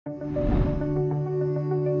The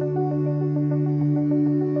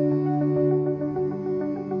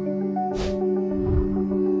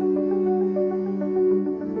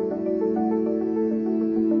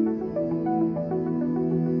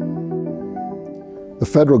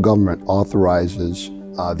federal government authorizes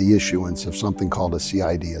the issuance of something called a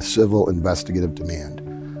CID, a Civil Investigative Demand.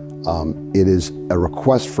 It is a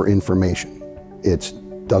request for information. It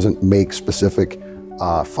doesn't make specific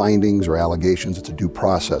findings or allegations. It's a due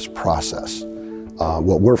process.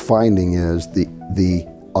 What we're finding is the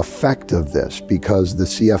effect of this, because the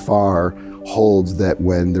CFR holds that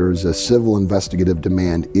when there's a civil investigative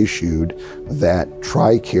demand issued, that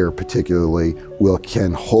TRICARE particularly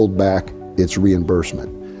can hold back its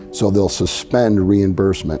reimbursement. So they'll suspend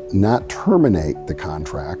reimbursement, not terminate the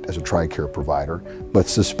contract as a TRICARE provider, but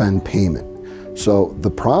suspend payment. So the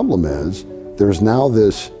problem is there's now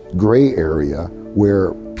this gray area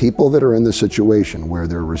where people that are in the situation where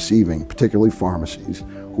they're receiving, particularly pharmacies,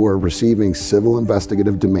 who are receiving civil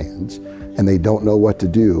investigative demands and they don't know what to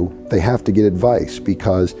do, they have to get advice,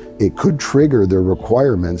 because it could trigger their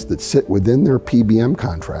requirements that sit within their PBM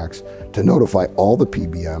contracts to notify all the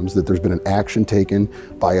PBMs that there's been an action taken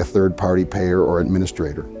by a third-party payer or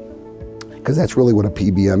administrator. Because that's really what a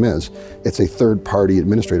PBM is. It's a third-party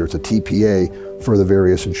administrator. It's a TPA for the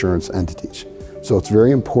various insurance entities. So it's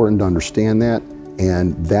very important to understand that,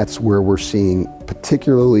 and that's where we're seeing,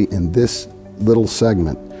 particularly in this little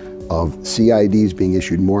segment of CIDs being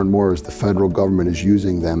issued more and more, as the federal government is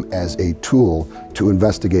using them as a tool to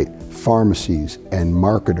investigate pharmacies and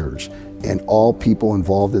marketers and all people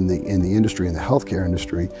involved in the industry, in the healthcare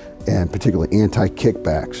industry, and particularly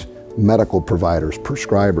anti-kickbacks, medical providers,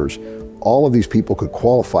 prescribers. All of these people could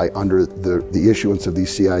qualify under the issuance of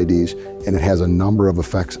these CIDs, and it has a number of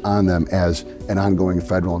effects on them as an ongoing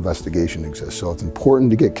federal investigation exists. So it's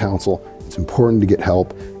important to get counsel, it's important to get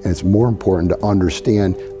help, and it's more important to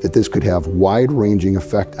understand that this could have wide-ranging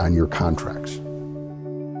effect on your contracts.